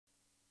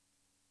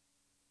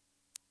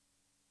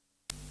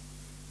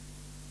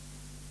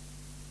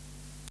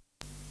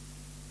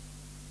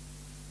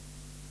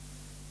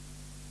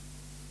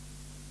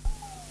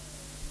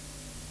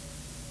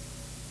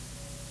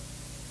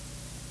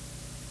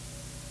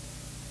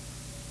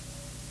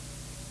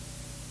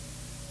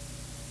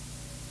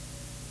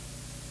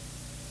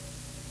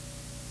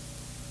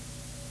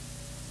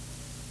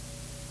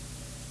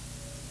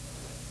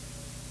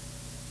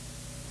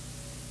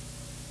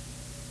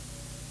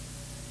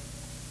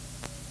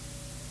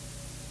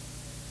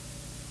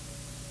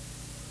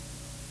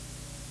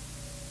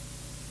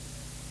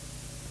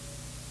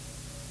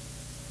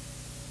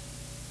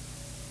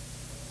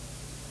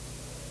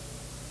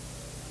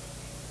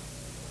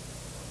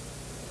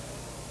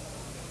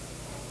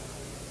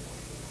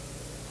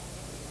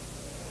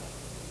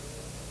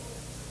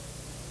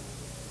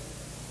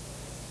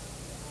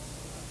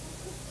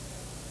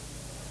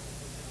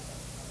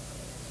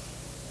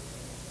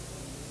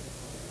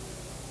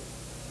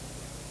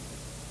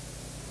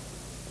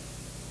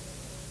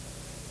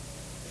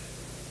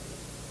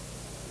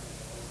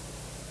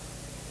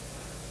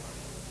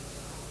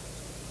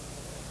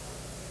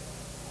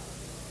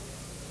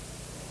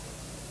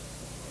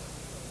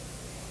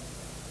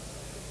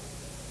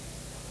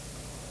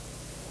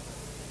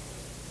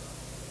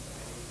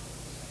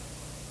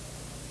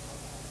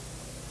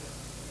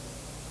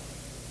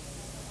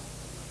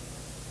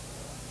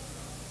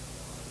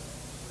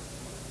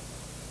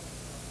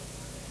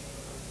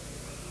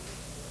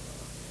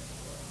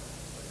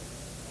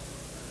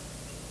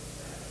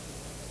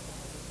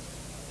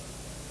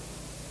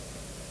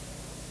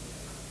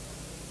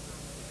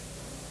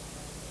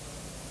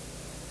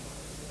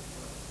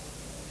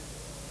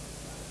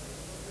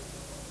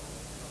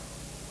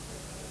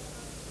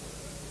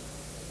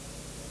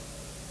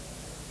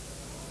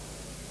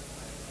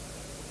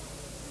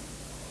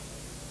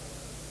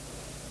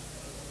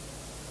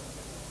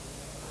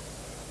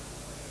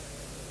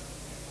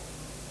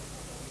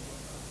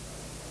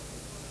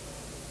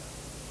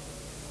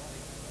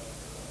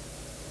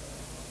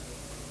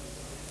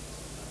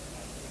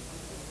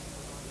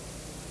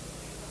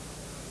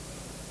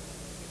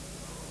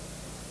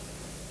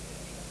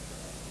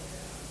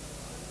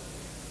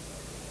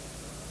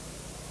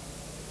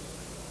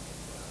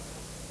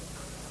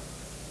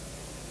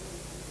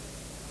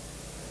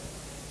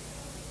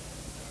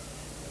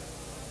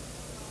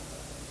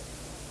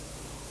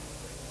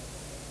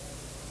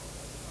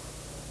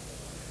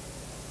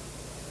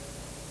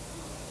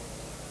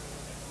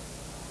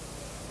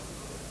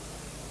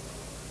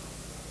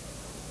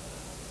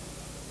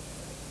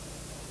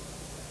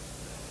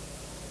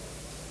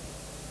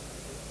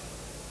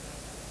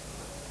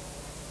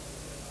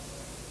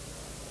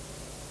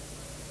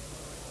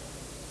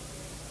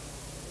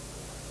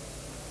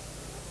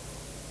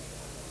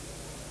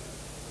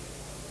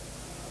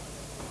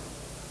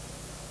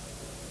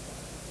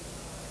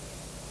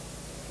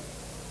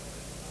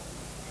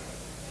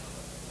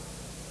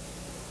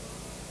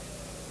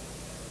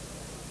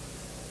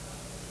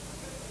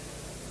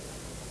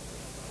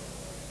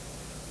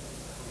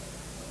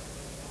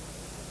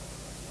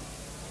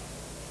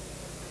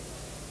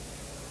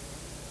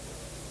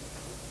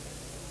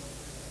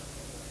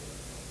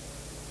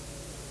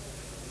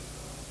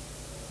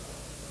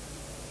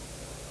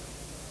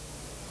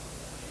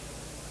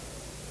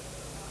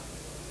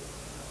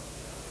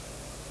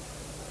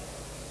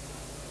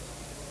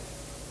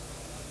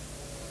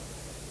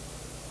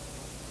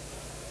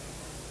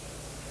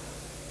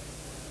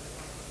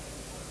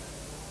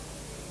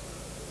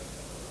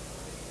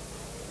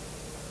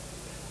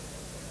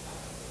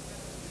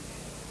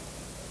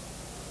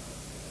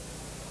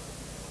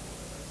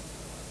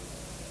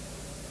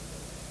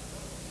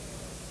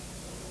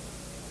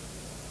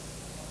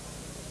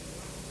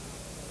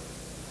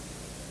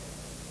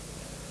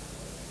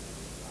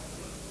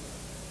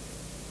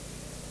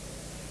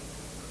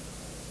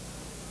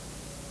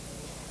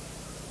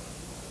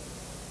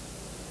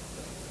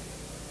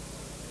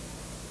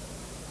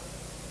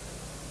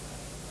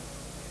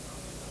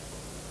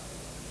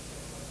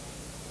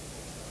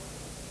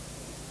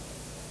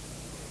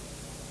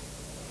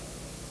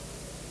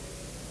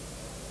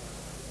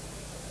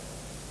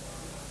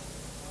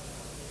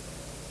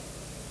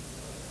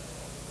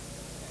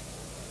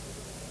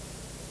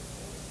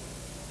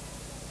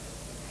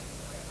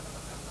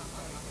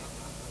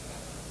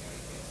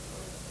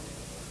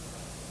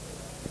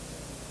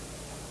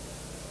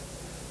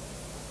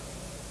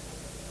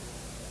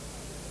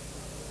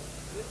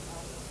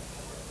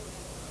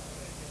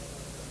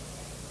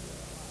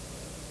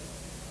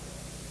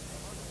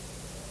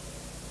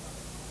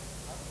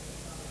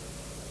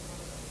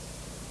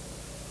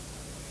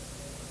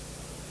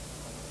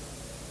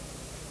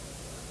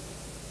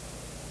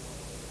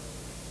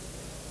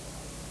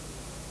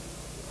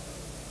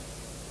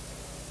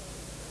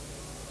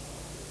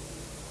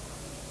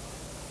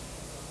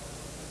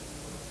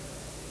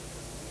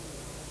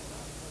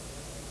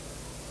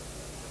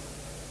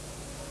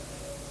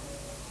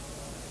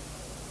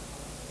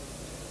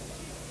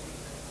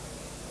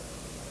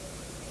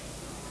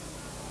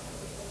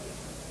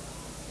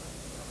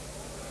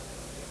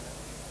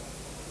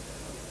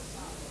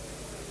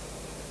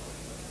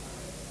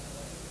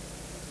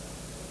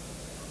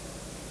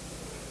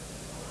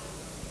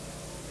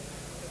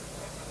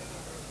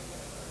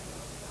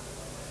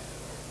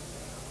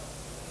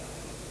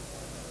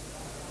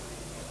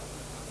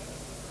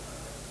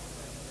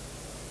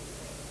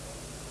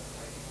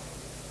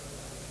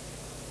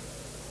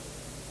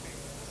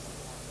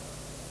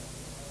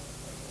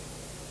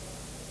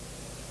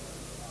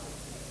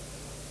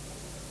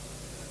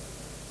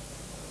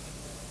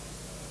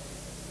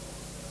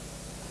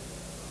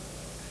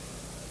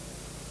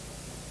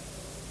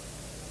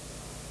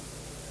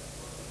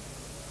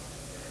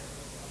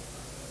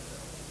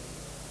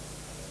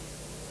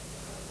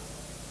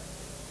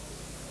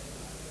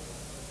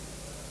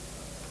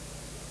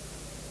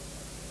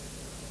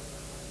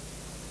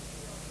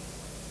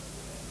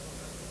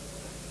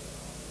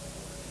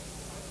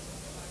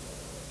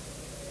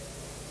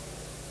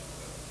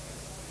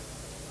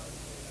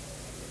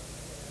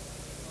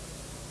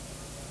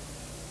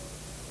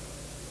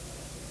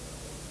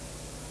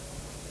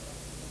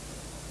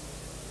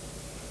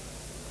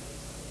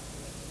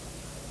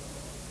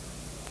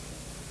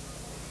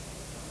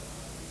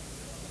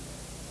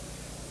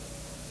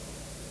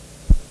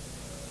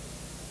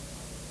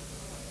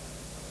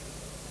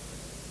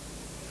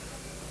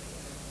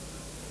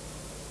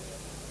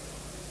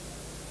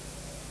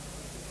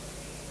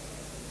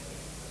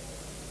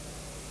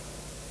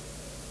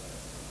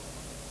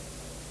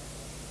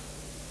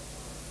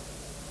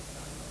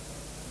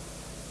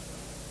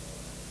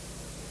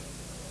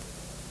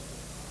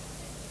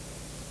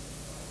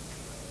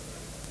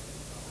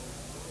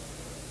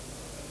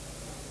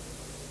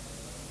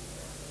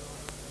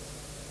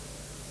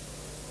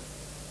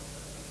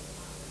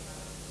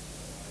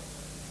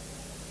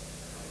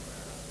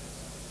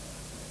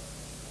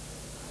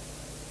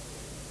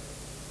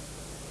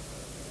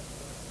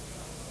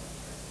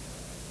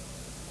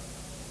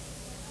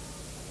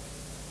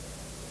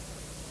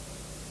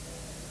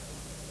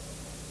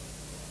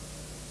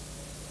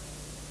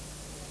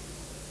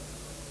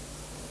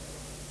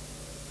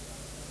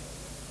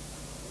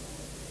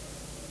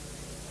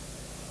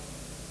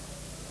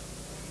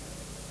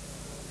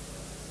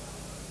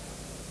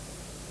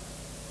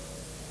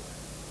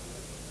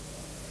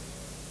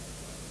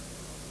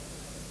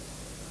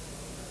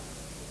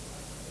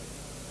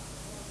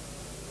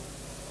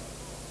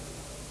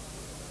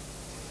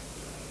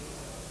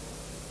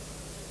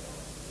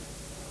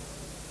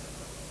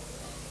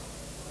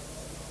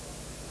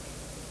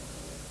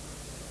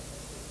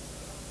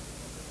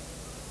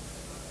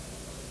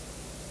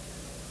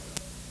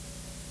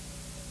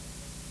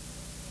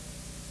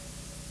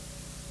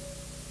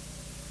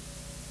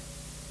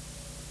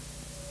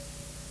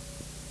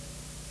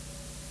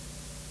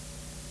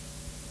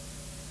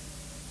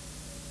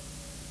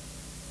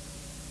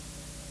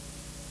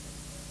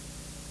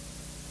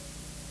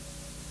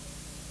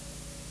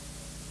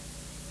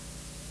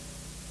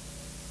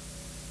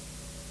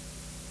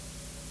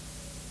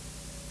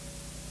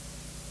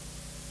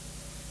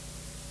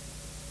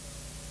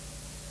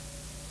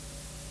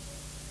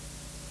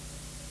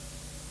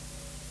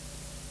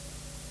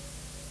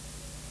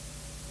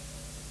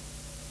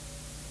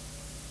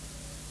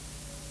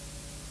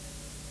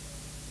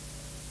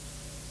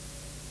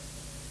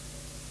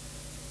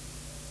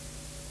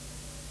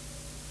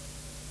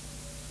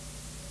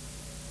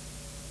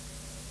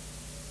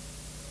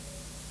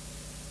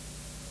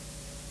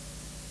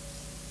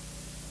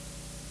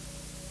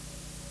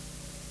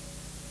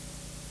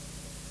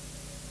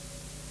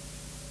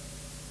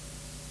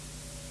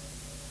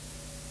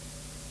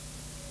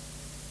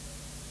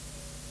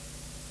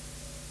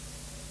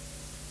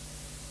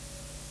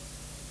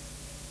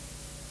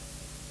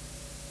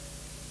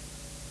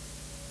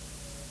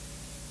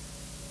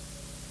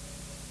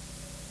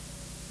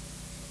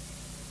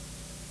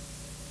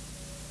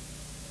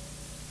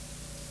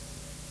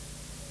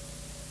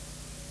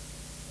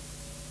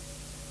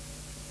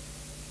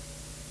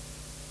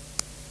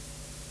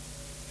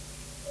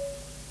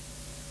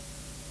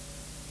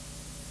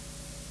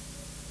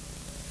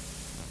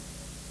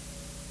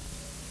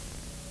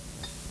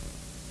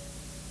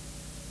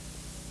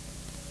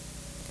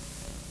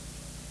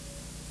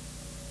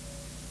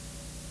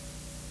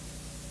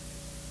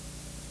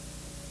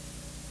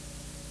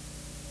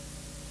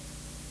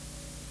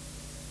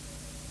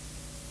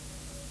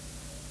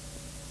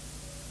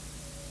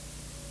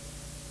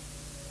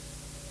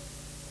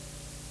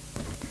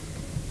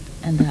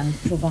and I'll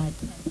provide.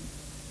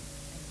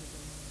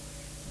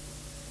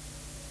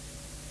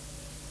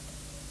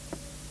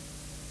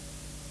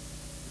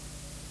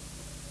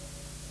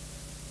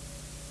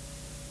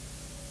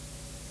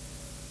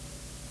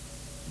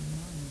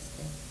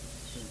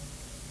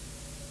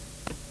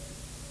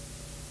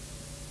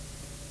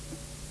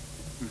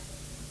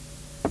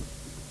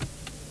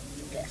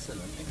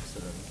 Excellent,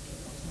 excellent.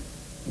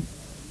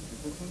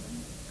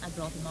 I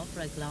brought him off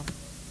for a glove.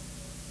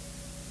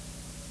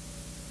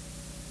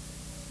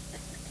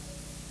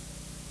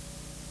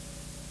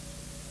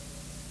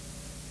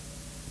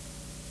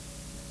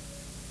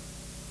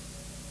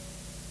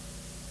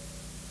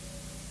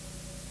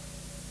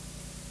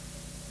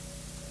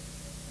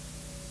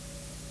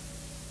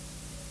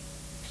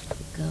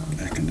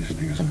 Air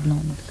conditioning as A well.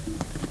 blonde.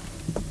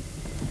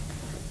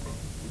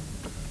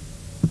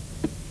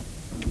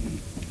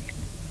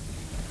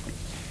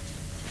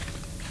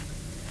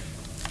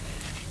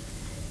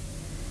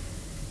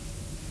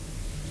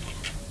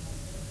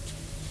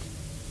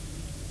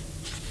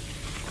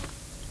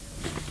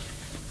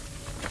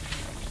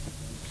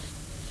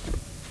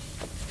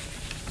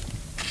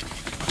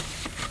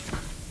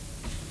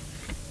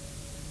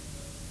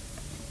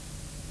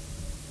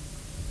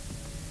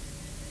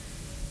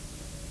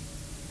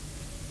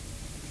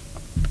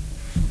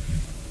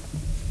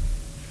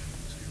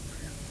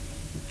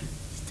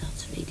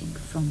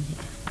 From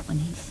here, when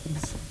he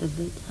says,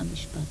 בבית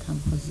המשפט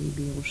המחוזי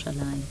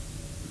בירושלים,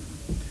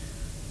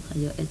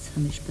 היועץ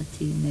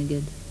המשפטי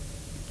נגד,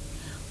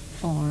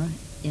 or,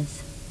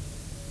 yes.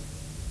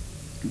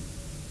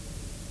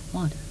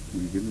 What?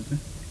 Will you get it there?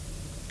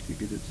 You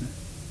get it there?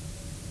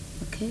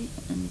 Okay,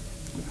 and...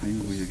 האם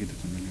הוא יגיד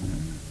את המילים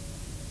האלה?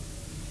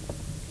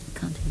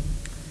 Can't hear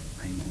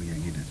you. האם הוא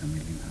יגיד את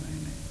המילים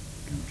האלה?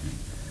 גם כן.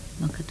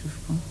 מה כתוב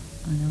פה?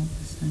 I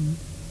understand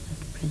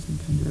that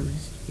present and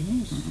arrest.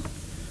 Yes.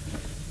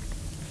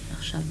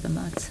 עכשיו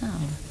במעצר.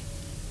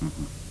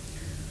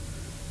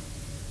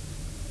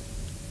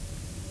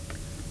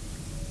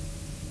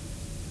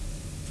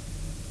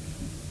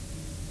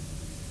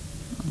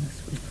 Oh, that's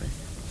really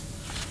present.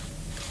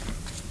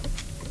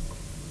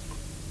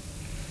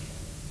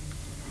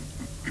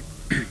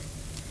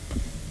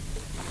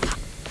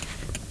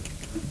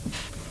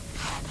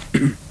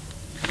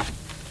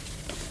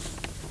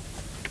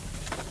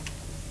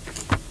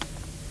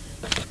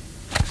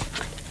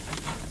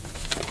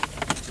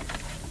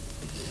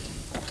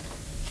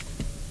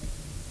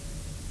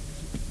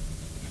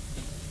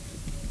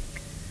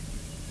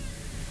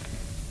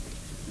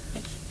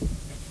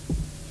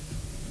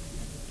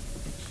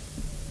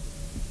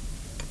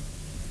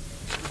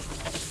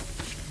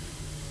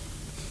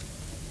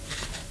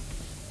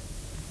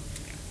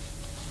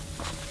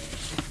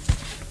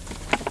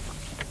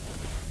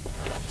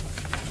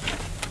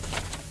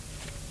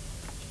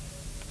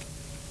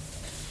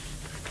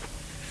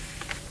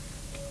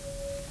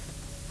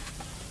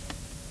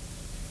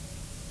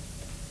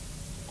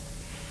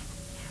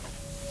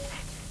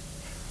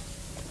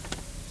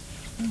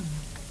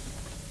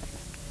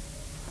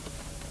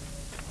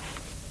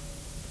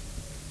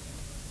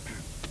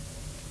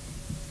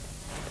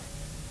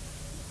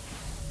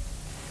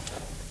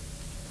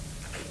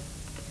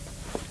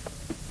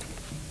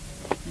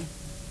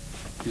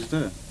 He's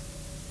there.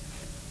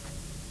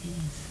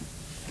 Yes.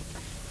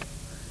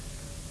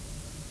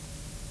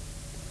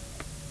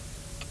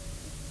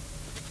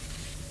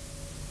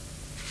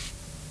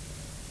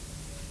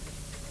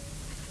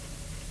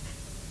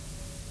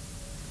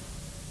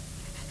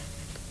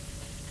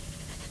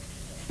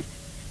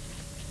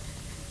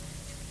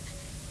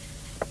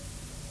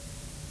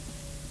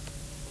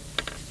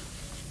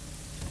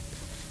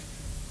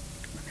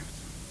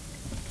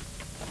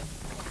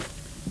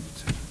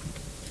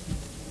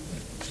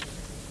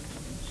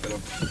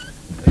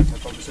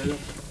 הכל בסדר?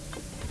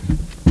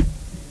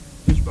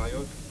 יש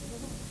בעיות?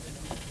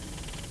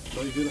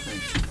 לא הביאו לכם.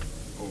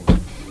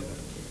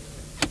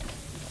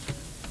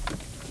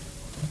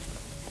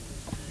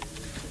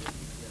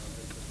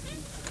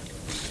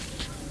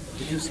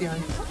 Did you see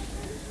it?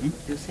 Did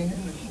you see it?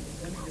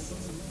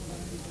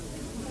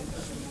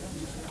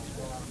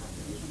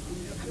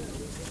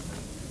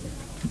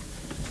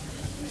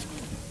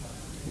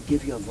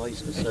 Give your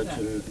voice a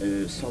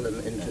certain solemn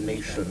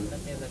intonation.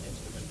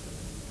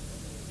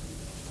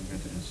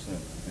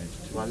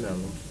 One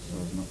moment. So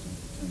as not to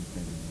turn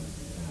pages.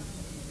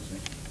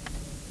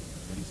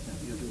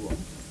 You do what?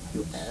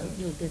 You add?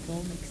 You'll get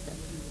all mixed up.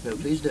 No,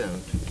 please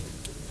don't.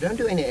 Don't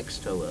do any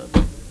extra work.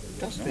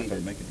 Just No, read don't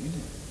it. make it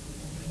easy.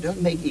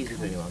 Don't make easy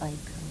for anyone.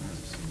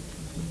 Icons.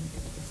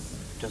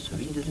 Just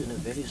read it in a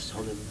very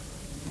solemn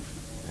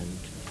and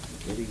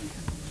very,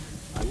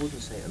 I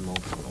wouldn't say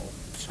emotional,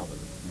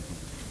 solemn.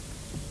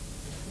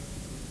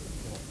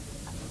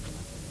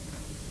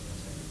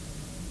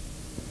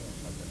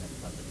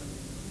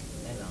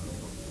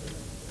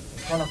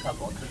 כל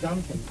הכבוד,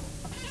 וגם כן.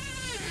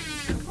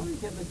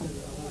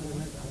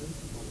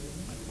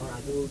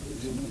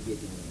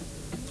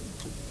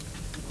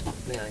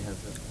 May I have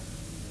her?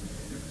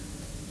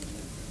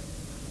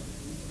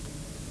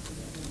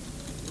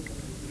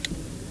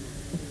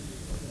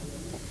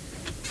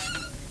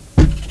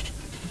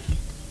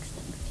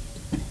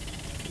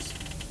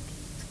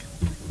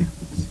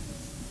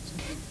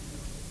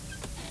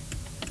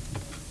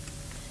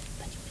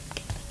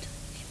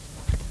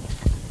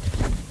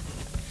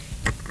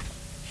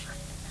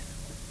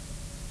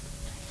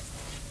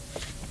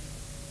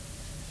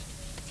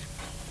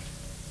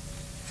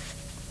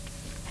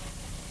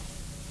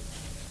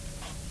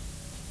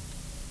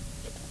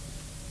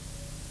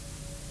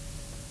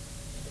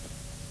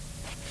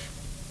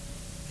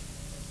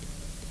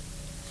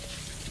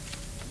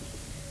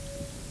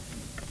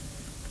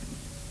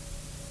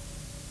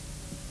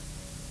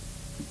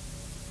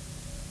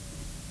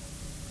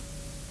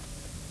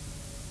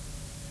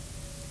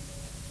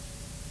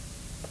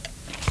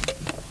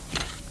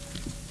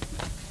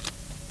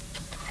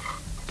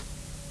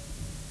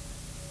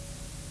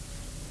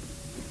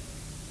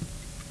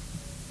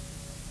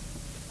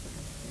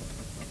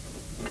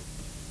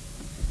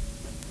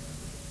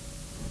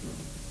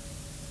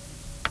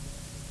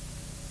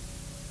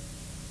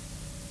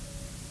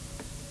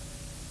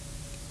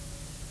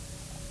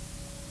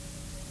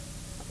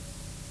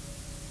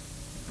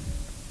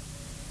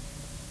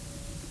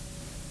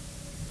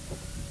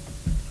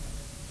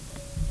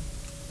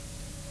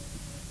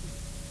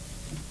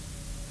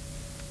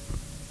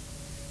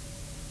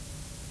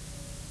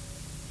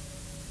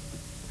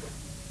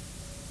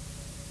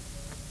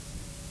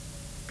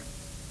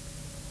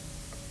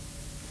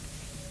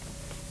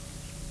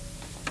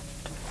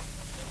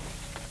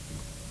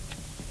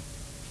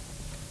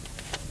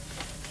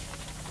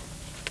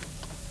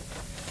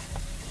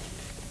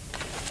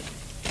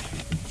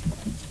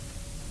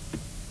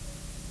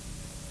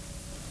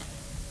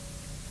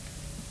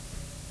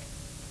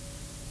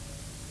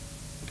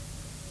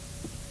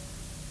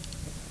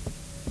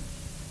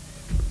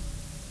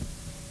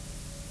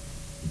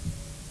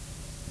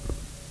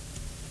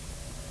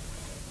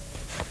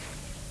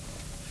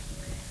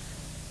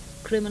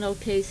 Criminal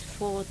Case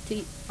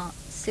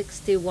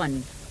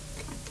 61.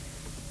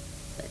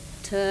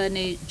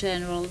 Attorney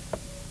General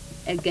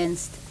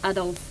against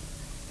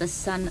Adolph, the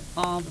son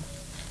of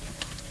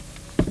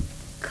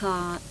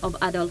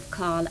Adolph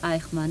Karl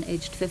Eichmann,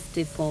 aged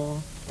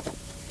 54.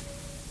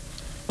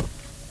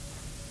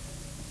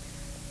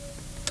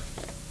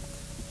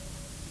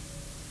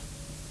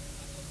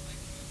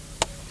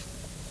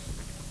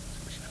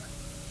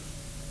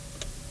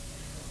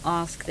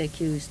 Ask the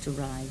accused to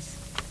rise.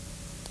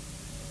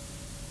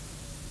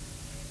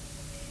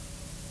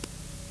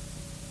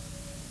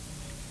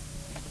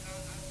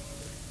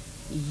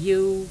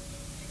 You,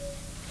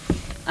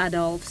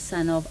 Adolph,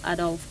 son of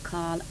Adolph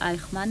Karl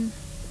Eichmann,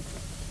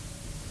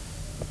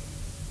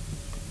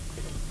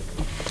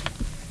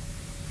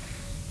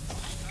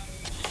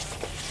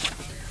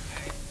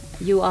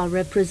 you are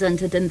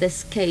represented in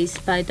this case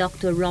by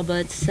Dr.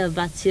 Robert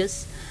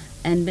Servatius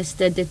and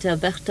Mr. Dieter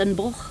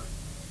Bertenbruch.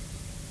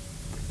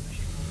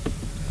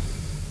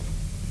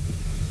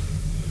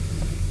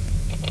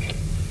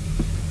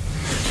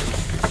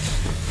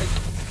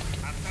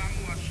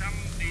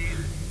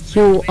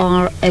 You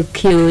are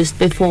accused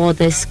before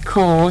this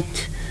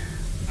court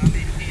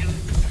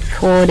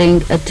according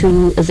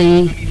to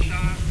the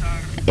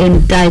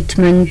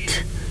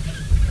indictment,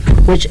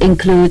 which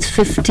includes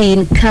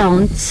 15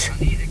 counts.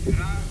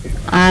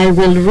 I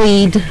will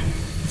read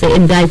the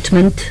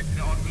indictment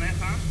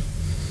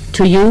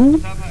to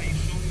you,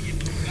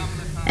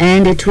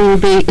 and it will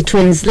be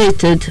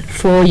translated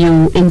for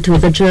you into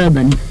the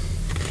German.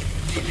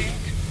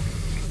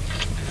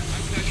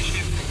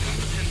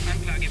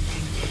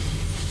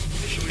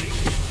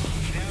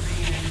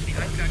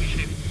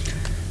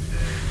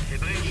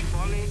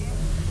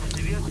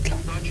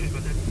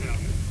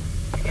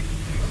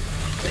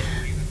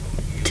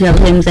 Tell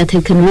him that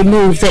he can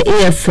remove the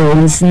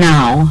earphones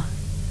now.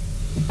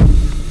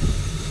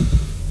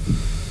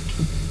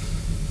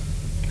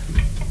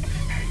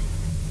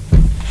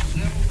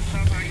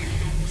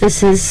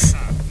 This is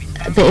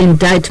the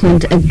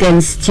indictment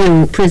against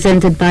you,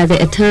 presented by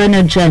the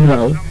Attorney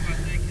General.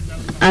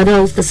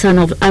 Adolph, the son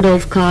of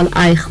Adolph Karl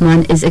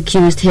Eichmann, is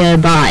accused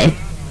hereby.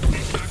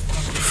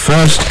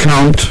 First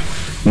count,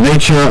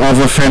 nature of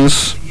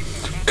offense,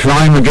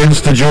 crime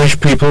against the Jewish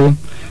people,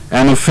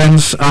 an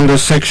offense under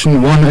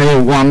Section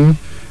 1A1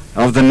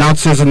 of the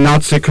Nazis and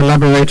Nazi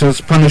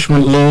Collaborators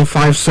Punishment Law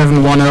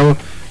 5710,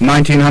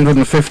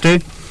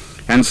 1950,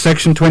 and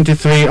Section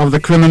 23 of the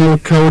Criminal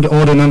Code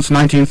Ordinance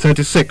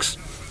 1936.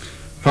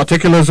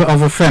 Particulars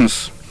of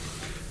offense.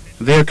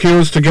 The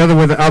accused, together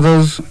with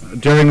others,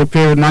 during the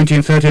period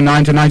 1939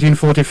 to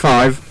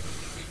 1945,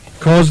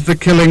 caused the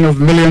killing of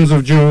millions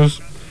of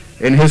Jews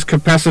in his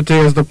capacity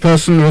as the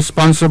person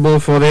responsible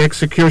for the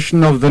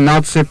execution of the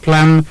Nazi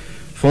plan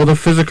for the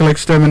physical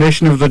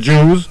extermination of the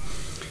Jews,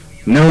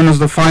 known as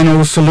the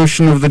final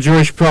solution of the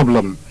Jewish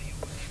problem.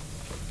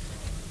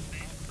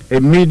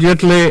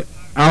 Immediately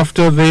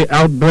after the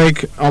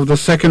outbreak of the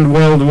Second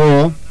World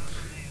War,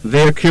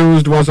 the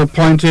accused was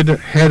appointed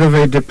head of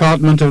a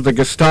department of the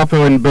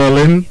Gestapo in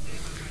Berlin,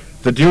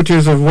 the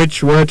duties of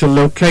which were to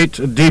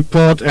locate,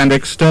 deport, and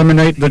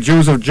exterminate the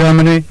Jews of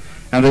Germany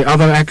and the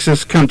other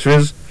Axis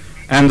countries,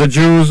 and the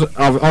Jews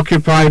of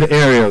occupied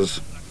areas.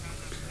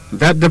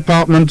 That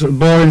department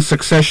bore in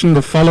succession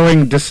the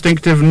following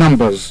distinctive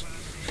numbers: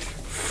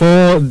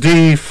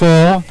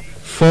 4D4,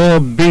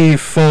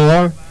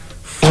 4B4,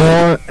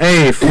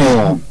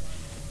 4A4.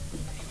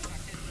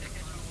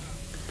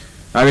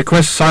 I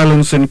request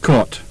silence in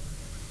court.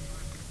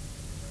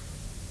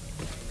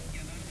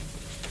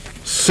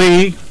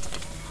 C.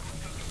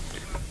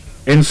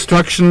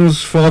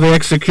 Instructions for the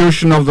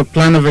execution of the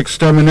plan of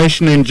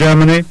extermination in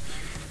Germany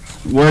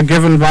were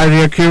given by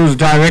the accused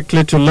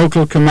directly to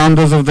local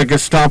commanders of the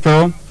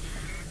Gestapo,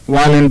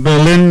 while in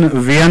Berlin,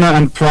 Vienna,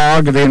 and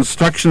Prague the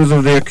instructions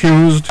of the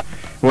accused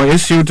were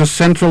issued to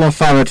central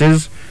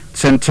authorities,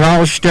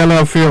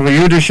 Zentralstelle für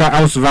jüdische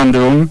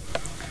Auswanderung,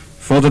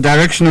 for the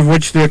direction of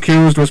which the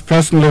accused was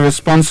personally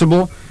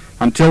responsible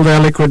until their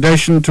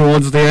liquidation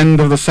towards the end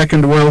of the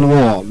Second World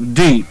War.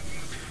 D.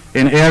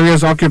 In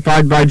areas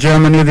occupied by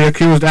Germany, the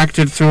accused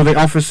acted through the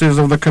offices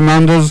of the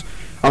commanders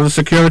of the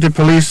security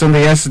police and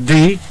the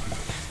SD,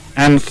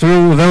 and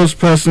through those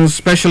persons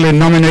specially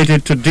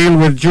nominated to deal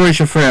with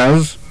Jewish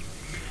affairs,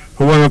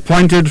 who were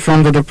appointed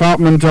from the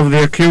department of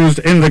the accused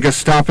in the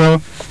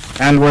Gestapo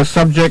and were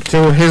subject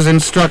to his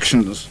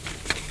instructions.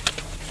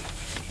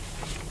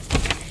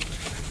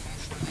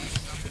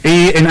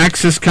 E. In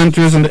Axis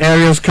countries and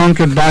areas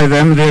conquered by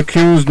them, the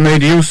accused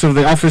made use of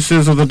the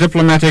offices of the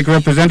diplomatic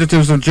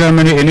representatives of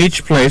Germany in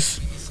each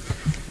place,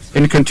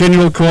 in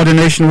continual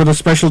coordination with the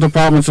special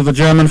departments of the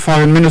German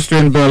Foreign Ministry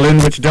in Berlin,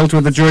 which dealt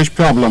with the Jewish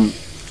problem.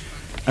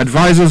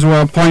 Advisors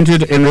were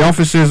appointed in the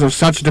offices of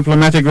such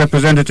diplomatic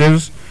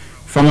representatives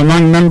from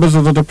among members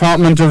of the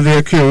department of the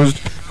accused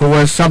who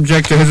were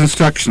subject to his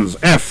instructions.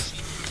 F.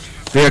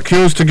 The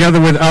accused,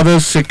 together with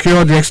others,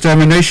 secured the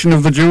extermination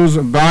of the Jews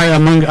by,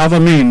 among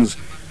other means,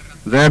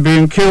 their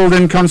being killed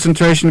in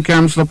concentration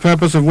camps, the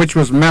purpose of which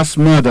was mass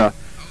murder,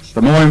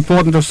 the more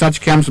important of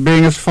such camps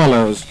being as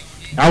follows.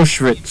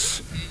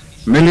 Auschwitz.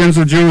 Millions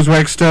of Jews were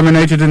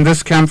exterminated in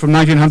this camp from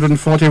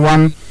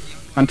 1941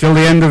 until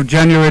the end of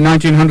January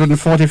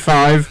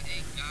 1945,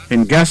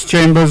 in gas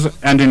chambers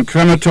and in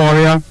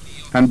crematoria,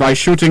 and by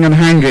shooting and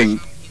hanging.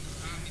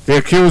 The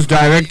accused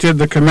directed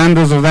the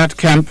commanders of that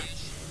camp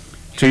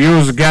to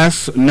use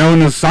gas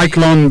known as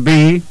Cyclone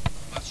B,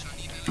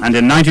 and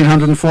in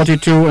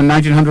 1942 and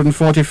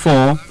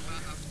 1944,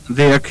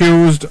 the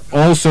accused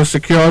also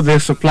secured the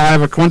supply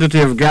of a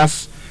quantity of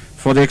gas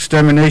for the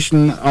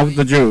extermination of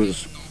the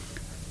Jews.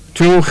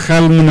 2.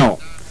 Chelmno.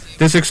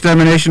 This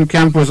extermination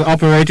camp was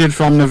operated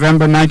from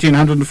November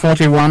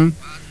 1941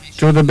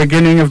 to the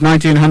beginning of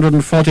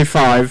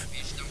 1945,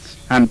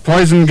 and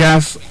poison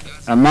gas,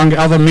 among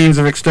other means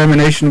of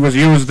extermination, was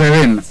used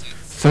therein.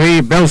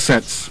 3.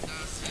 Belsetz.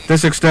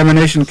 This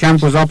extermination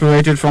camp was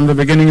operated from the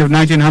beginning of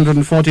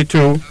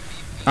 1942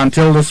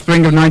 until the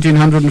spring of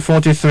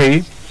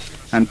 1943,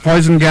 and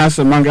poison gas,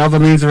 among other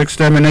means of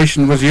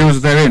extermination, was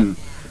used therein.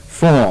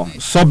 4.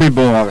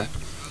 Sobibor.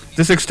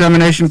 This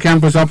extermination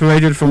camp was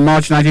operated from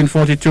March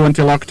 1942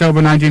 until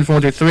October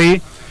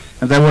 1943,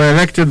 and there were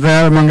erected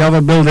there, among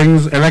other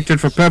buildings erected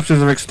for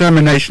purposes of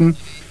extermination,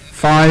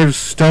 5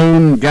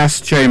 stone gas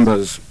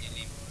chambers.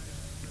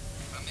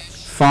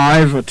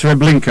 5.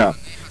 Treblinka.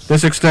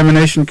 This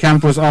extermination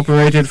camp was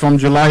operated from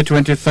July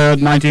 23,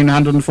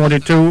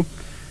 1942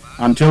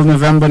 until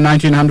November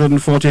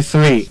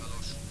 1943.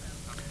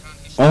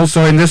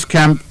 Also in this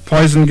camp,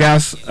 poison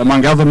gas,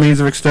 among other means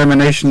of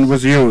extermination,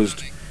 was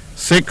used.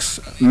 6.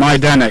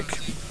 Majdanek.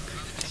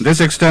 This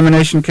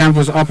extermination camp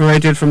was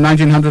operated from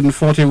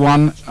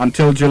 1941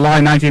 until July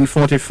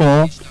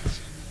 1944,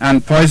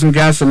 and poison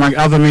gas, among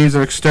other means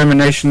of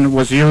extermination,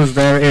 was used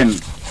therein.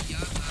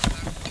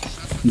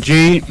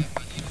 G.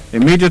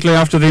 Immediately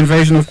after the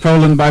invasion of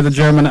Poland by the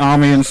German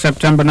army in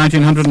September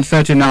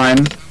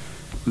 1939,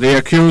 the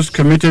accused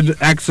committed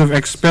acts of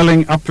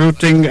expelling,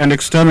 uprooting, and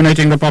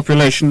exterminating the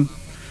population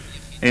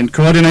in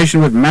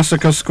coordination with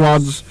massacre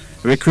squads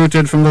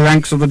recruited from the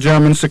ranks of the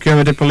German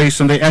security police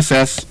and the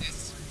SS,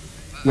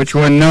 which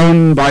were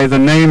known by the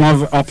name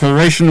of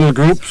operational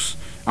groups,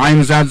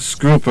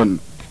 Einsatzgruppen.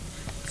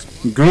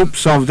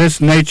 Groups of this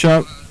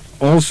nature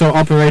also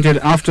operated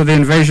after the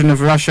invasion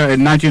of Russia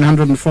in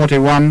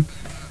 1941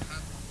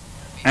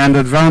 and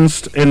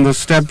advanced in the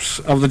steps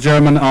of the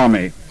German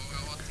army.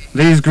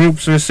 These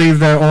groups received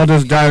their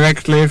orders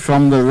directly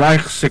from the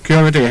Reich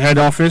Security Head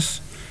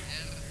Office,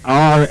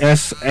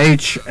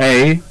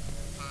 RSHA,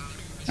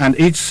 and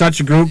each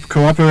such group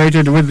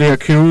cooperated with the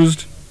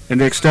accused in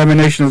the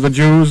extermination of the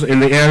Jews in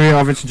the area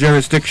of its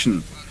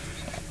jurisdiction.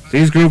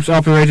 These groups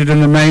operated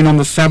in the main on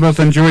the Sabbath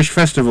and Jewish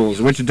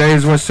festivals, which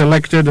days were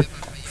selected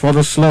for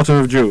the slaughter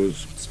of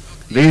Jews.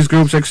 These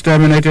groups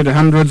exterminated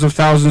hundreds of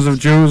thousands of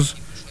Jews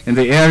in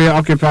the area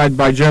occupied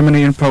by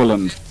Germany and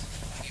Poland.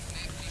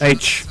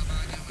 H.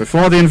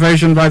 Before the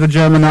invasion by the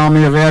German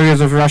army of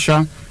areas of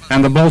Russia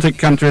and the Baltic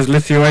countries,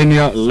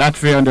 Lithuania,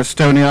 Latvia, and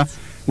Estonia,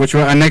 which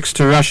were annexed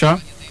to Russia,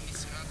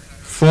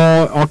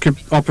 4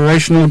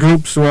 operational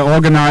groups were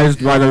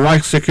organized by the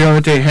Reich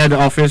Security Head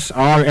Office,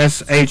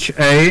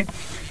 RSHA,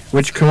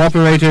 which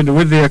cooperated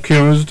with the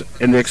accused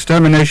in the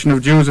extermination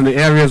of Jews in the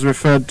areas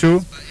referred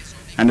to,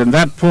 and in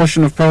that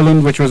portion of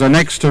Poland which was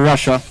annexed to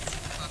Russia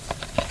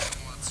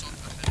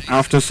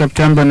after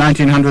September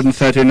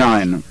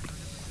 1939.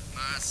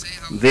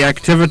 The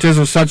activities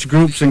of such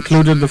groups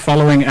included the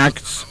following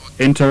acts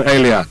inter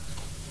alia.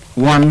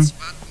 1.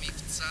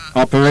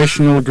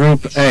 Operational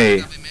Group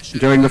A.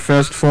 During the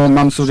first 4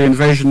 months of the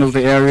invasion of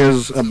the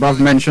areas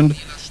above mentioned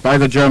by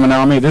the German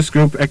army, this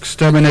group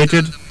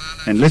exterminated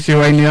in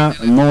Lithuania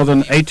more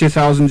than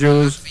 80,000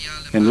 Jews,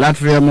 in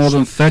Latvia more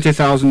than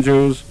 30,000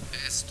 Jews,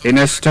 in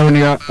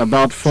Estonia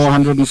about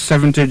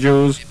 470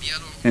 Jews,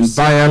 in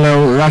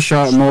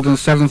Russia more than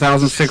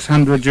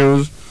 7,600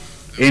 Jews,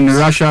 in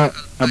Russia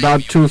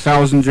about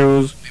 2,000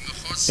 Jews,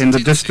 in the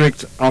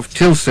district of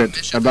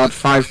Tilsit about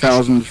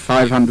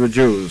 5,500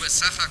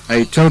 Jews,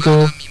 a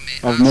total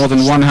of more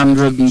than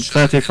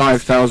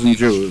 135,000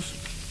 Jews.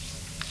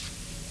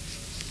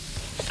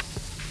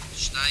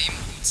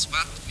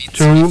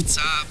 2.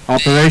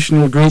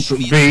 Operational Group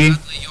B.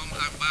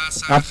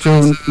 Up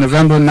to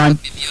November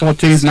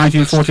 14,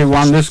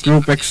 1941, this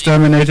group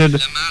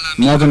exterminated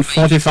more than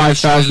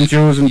 45,000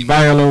 Jews in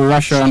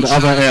Russia and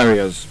other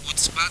areas.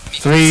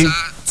 3.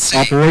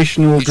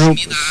 Operational Group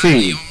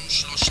C.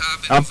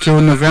 Up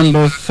to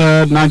November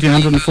 3,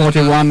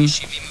 1941,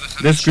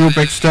 this group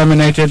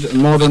exterminated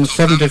more than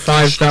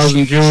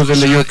 75,000 Jews in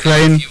the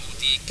Ukraine,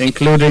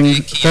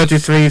 including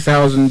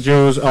 33,000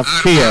 Jews of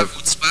Kiev.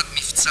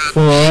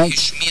 4.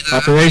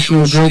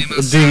 Operational Group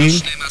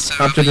D.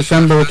 Up to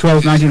December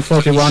 12,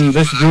 1941,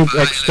 this group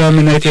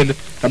exterminated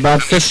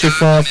about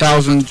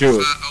 54,000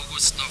 Jews.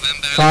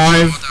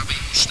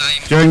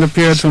 5. During the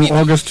period from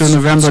August to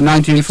November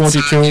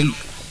 1942,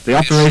 the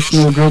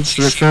operational groups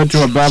referred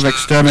to above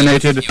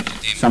exterminated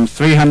some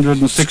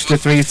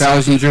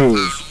 363,000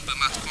 Jews.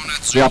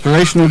 The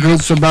operational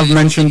groups above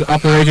mentioned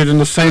operated in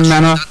the same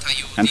manner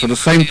and for the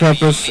same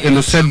purpose in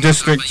the said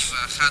districts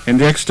in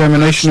the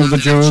extermination of the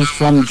Jews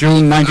from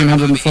June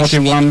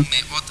 1941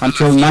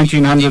 until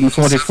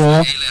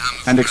 1944,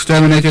 and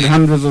exterminated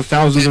hundreds of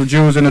thousands of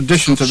Jews in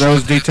addition to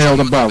those detailed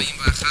above.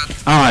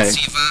 I.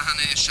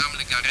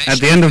 At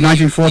the end of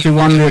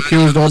 1941, the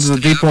accused ordered the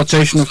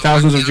deportation of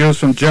thousands of Jews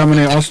from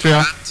Germany,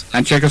 Austria,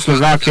 and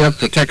Czechoslovakia,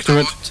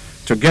 Protectorate,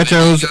 to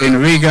ghettos in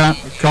Riga,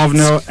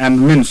 Kovno,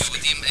 and Minsk.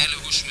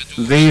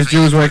 These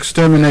Jews were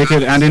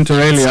exterminated, and inter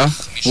alia,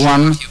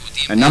 1.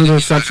 A number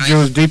of such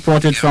Jews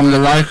deported from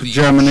the Reich,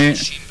 Germany,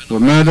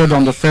 were murdered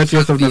on the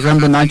 30th of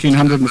November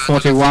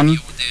 1941,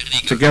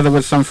 together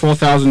with some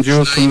 4,000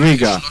 Jews from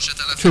Riga.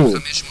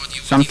 2.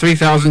 Some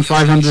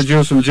 3,500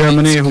 Jews from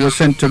Germany who were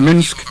sent to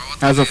Minsk,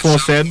 as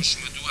aforesaid,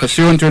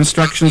 pursuant to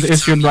instructions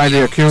issued by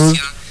the accused,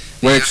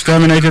 were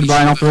exterminated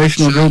by an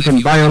operational group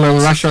in Byalo,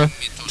 Russia,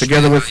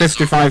 together with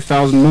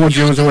 55,000 more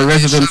Jews who were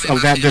residents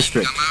of that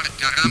district.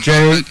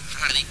 J.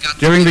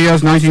 During the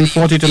years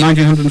 1940 to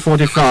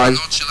 1945,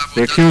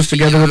 the accused,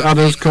 together with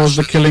others, caused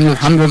the killing of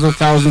hundreds of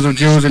thousands of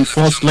Jews in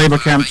forced labor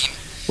camps,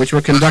 which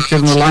were conducted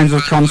in the lines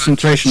of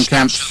concentration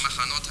camps,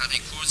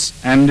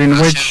 and in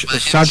which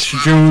such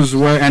Jews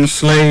were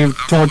enslaved,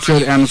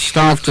 tortured, and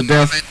starved to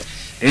death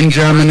in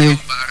Germany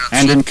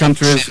and in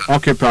countries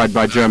occupied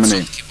by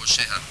Germany.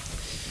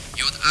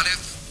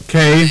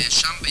 K.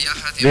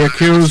 The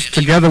accused,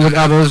 together with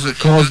others,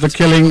 caused the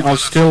killing of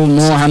still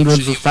more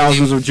hundreds of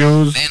thousands of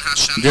Jews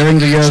during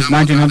the years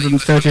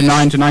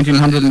 1939 to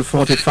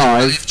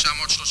 1945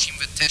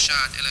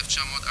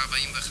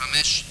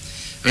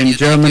 in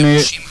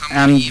Germany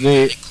and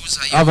the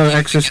other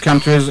Axis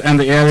countries and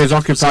the areas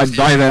occupied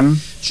by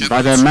them,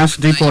 by their mass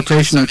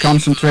deportation and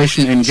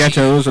concentration in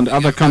ghettos and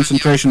other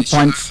concentration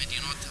points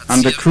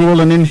under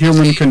cruel and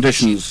inhuman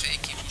conditions.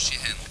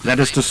 That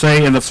is to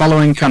say, in the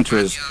following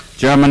countries: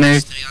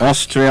 Germany,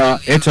 Austria,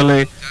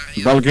 Italy,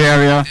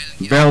 Bulgaria,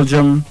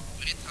 Belgium,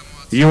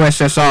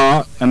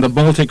 USSR, and the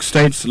Baltic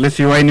states,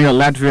 Lithuania,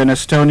 Latvia, and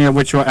Estonia,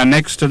 which were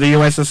annexed to the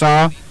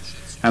USSR,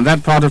 and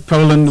that part of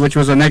Poland which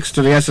was annexed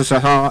to the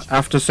SSR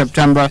after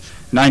September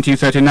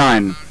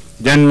 1939,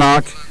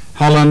 Denmark,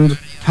 Holland,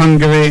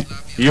 Hungary,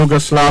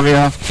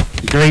 Yugoslavia,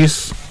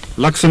 Greece,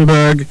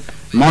 Luxembourg,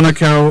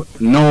 Monaco,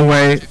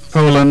 Norway,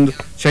 Poland,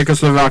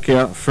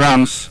 Czechoslovakia,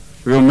 France,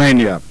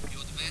 Romania.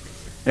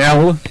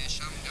 L.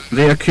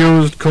 The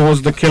accused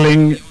caused the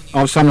killing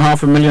of some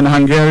 500,000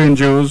 Hungarian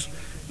Jews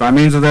by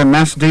means of their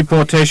mass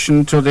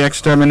deportation to the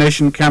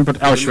extermination camp at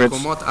Auschwitz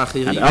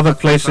and other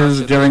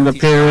places during the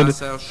period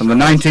from the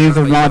 19th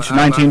of March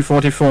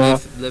 1944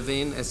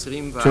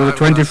 to the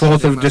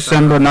 24th of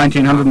December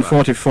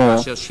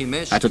 1944,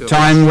 at a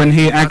time when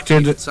he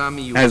acted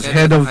as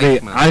head of the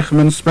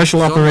Eichmann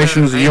Special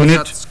Operations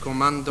Unit,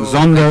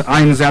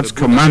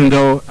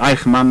 Sondereinsatzkommando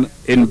Eichmann,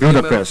 in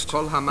Budapest.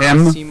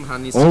 M.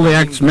 All the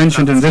acts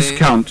mentioned in this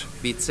count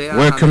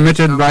were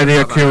committed by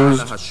the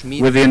accused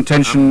with the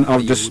intention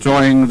of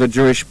destroying the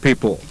Jewish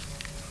people.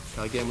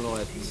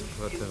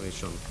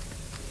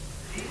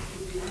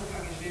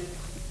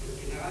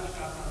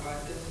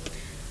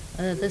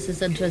 This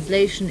is a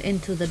translation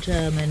into the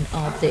German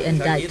of the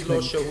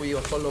indictment.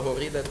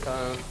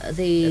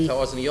 The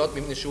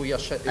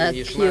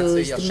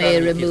accused may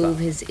remove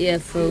his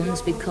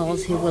earphones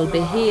because he will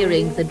be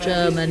hearing the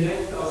German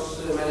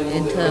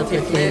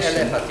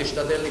interpretation.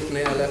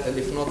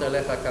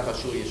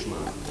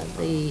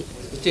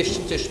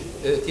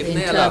 The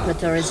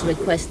interpreter is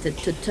requested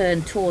to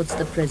turn towards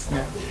the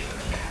prisoner.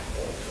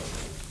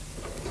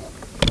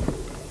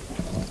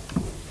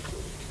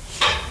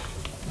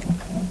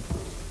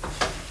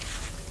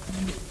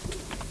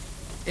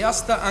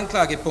 Erster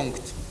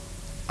Anklagepunkt.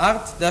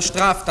 Art der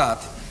Straftat.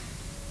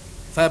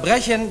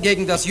 Verbrechen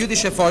gegen das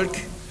jüdische Volk.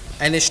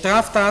 Eine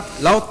Straftat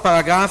laut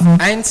Paragraph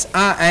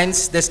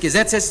 1a1 des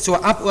Gesetzes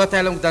zur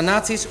Aburteilung der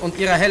Nazis und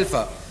ihrer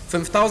Helfer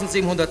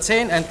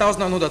 5710,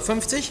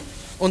 1950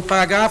 und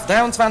Paragraph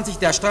 23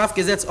 der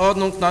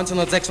Strafgesetzordnung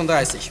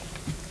 1936.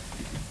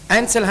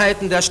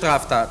 Einzelheiten der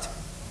Straftat.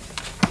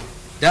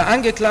 Der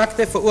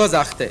Angeklagte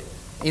verursachte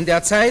in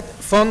der Zeit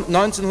von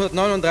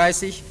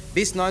 1939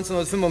 bis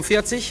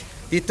 1945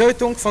 die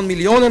Tötung von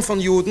Millionen von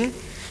Juden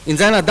in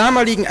seiner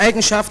damaligen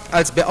Eigenschaft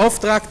als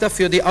Beauftragter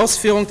für die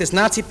Ausführung des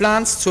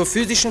Naziplans zur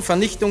physischen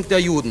Vernichtung der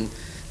Juden,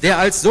 der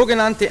als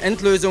sogenannte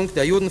Endlösung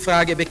der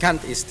Judenfrage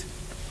bekannt ist.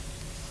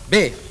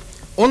 B.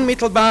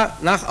 Unmittelbar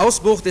nach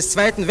Ausbruch des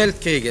Zweiten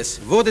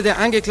Weltkrieges wurde der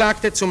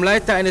Angeklagte zum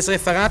Leiter eines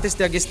Referates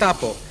der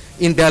Gestapo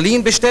in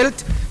Berlin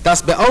bestellt,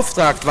 das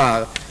beauftragt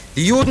war,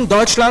 die Juden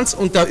Deutschlands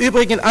und der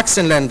übrigen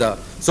Achsenländer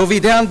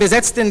sowie deren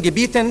besetzten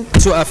Gebieten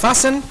zu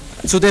erfassen,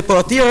 zu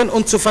deportieren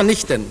und zu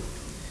vernichten.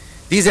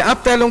 Diese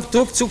Abteilung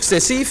trug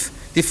sukzessiv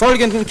die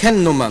folgenden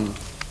Kennnummern: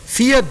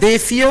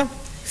 4D4,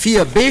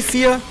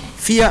 4B4,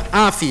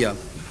 4A4.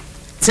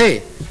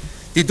 C.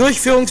 Die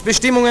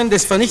Durchführungsbestimmungen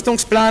des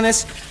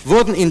Vernichtungsplanes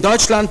wurden in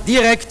Deutschland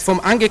direkt vom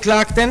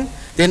Angeklagten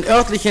den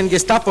örtlichen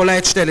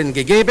Gestapo-Leitstellen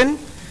gegeben,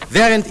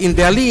 während in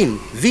Berlin,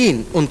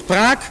 Wien und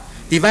Prag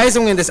die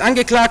Weisungen des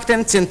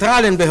Angeklagten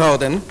zentralen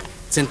Behörden,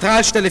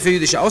 Zentralstelle für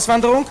jüdische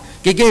Auswanderung,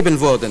 gegeben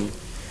wurden,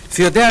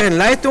 für deren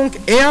Leitung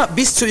er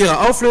bis zu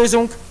ihrer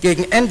Auflösung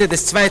gegen Ende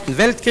des Zweiten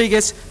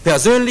Weltkrieges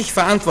persönlich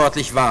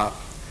verantwortlich war.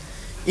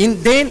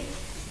 In den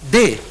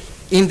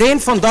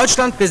von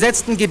Deutschland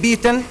besetzten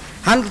Gebieten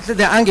handelte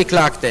der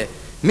Angeklagte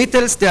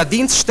mittels der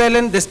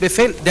Dienststellen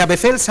der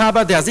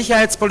Befehlshaber der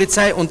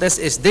Sicherheitspolizei und des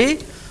SD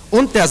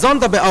und der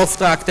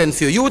Sonderbeauftragten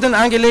für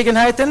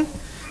Judenangelegenheiten,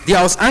 die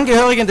aus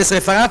Angehörigen des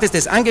Referates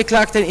des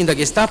Angeklagten in der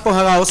Gestapo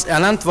heraus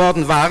ernannt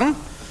worden waren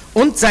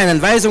und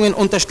seinen Weisungen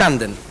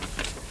unterstanden.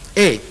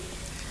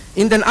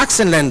 In den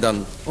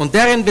Achsenländern und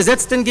deren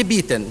besetzten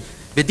Gebieten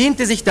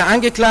bediente sich der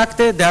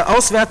Angeklagte der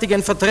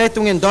auswärtigen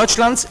Vertretungen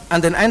Deutschlands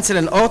an den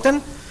einzelnen Orten,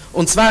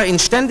 und zwar in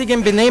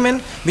ständigem Benehmen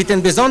mit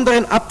den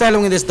besonderen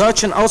Abteilungen des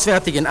Deutschen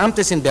Auswärtigen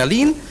Amtes in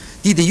Berlin,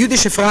 die die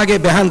jüdische Frage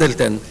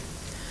behandelten.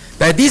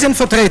 Bei diesen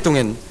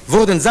Vertretungen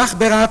wurden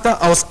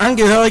Sachberater aus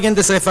Angehörigen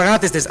des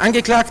Referates des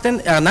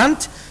Angeklagten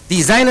ernannt,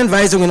 die seinen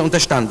Weisungen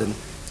unterstanden.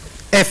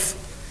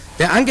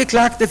 Der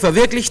Angeklagte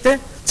verwirklichte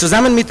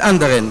zusammen mit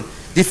anderen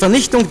die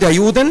Vernichtung der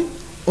Juden,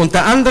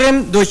 unter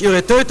anderem durch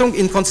ihre Tötung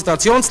in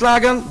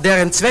Konzentrationslagern,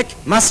 deren Zweck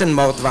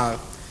Massenmord war.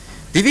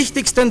 Die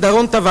wichtigsten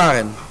darunter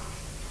waren: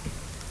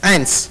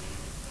 1.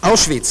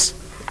 Auschwitz.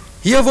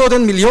 Hier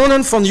wurden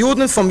Millionen von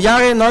Juden vom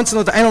Jahre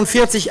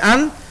 1941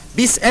 an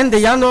bis Ende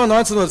Januar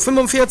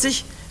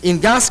 1945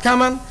 in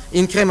Gaskammern,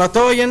 in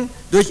Krematorien,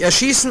 durch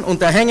Erschießen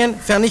und Erhängen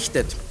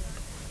vernichtet.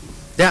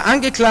 Der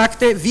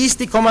Angeklagte wies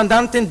die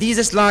Kommandanten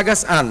dieses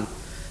Lagers an,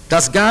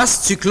 das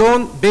Gas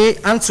Zyklon B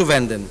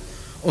anzuwenden,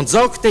 und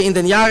sorgte in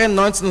den Jahren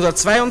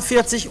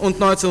 1942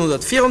 und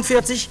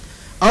 1944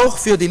 auch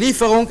für die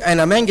Lieferung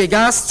einer Menge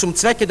Gas zum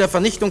Zwecke der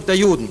Vernichtung der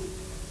Juden.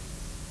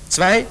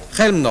 2.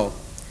 Chelmno.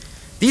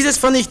 Dieses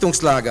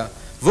Vernichtungslager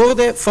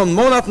wurde von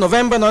Monat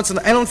November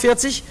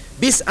 1941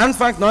 bis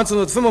Anfang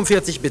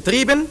 1945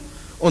 betrieben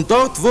und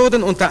dort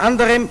wurden unter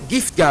anderem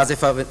Giftgase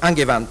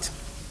angewandt.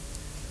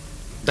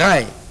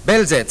 3.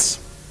 Belzec.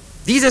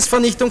 Dieses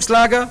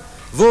Vernichtungslager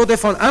wurde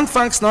von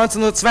Anfangs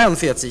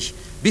 1942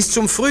 bis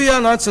zum Frühjahr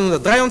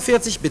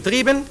 1943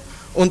 betrieben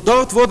und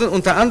dort wurden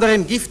unter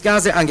anderem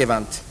Giftgase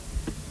angewandt.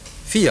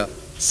 4.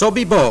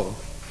 Sobibor.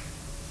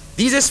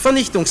 Dieses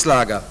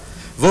Vernichtungslager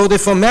wurde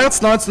vom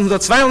März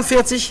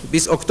 1942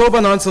 bis Oktober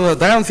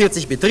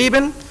 1943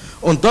 betrieben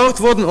und dort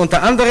wurden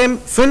unter anderem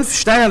 5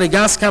 steinerne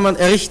Gaskammern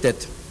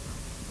errichtet.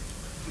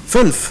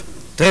 5.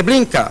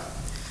 Treblinka.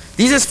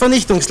 Dieses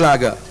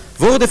Vernichtungslager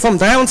wurde vom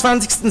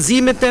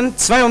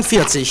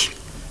 23.07.1942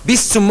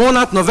 bis zum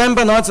Monat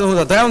November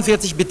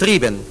 1943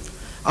 betrieben.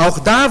 Auch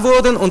da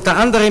wurden unter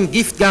anderem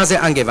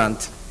Giftgase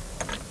angewandt.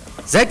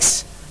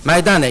 6.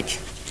 Majdanek.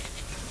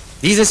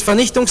 Dieses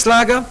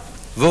Vernichtungslager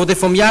wurde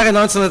vom Jahre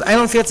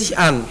 1941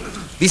 an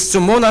bis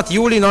zum Monat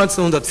Juli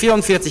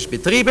 1944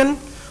 betrieben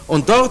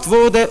und dort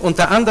wurde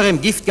unter anderem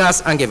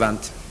Giftgas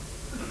angewandt.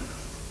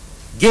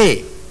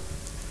 G.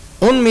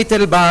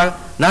 Unmittelbar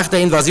nach der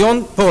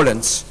Invasion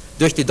Polens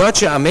durch die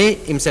deutsche Armee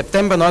im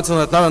September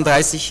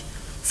 1939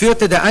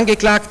 führte der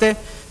Angeklagte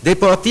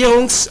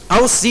Deportierungs-,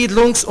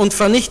 Aussiedlungs- und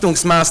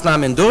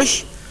Vernichtungsmaßnahmen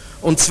durch,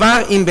 und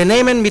zwar im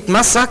Benehmen mit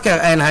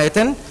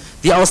Massakereinheiten,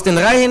 die aus den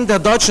Reihen der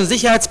deutschen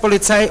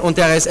Sicherheitspolizei und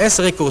der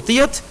SS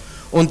rekrutiert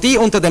und die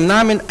unter dem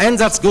Namen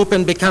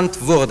Einsatzgruppen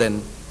bekannt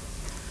wurden.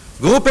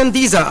 Gruppen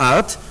dieser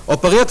Art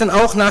operierten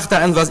auch nach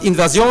der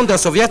Invasion der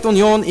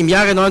Sowjetunion im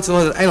Jahre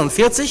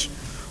 1941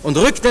 und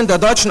rückten der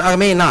deutschen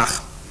Armee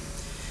nach.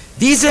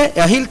 Diese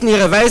erhielten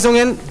ihre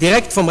Weisungen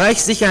direkt vom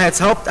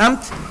Reichssicherheitshauptamt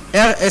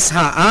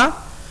RSHA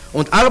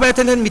und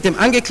arbeiteten mit dem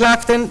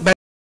Angeklagten bei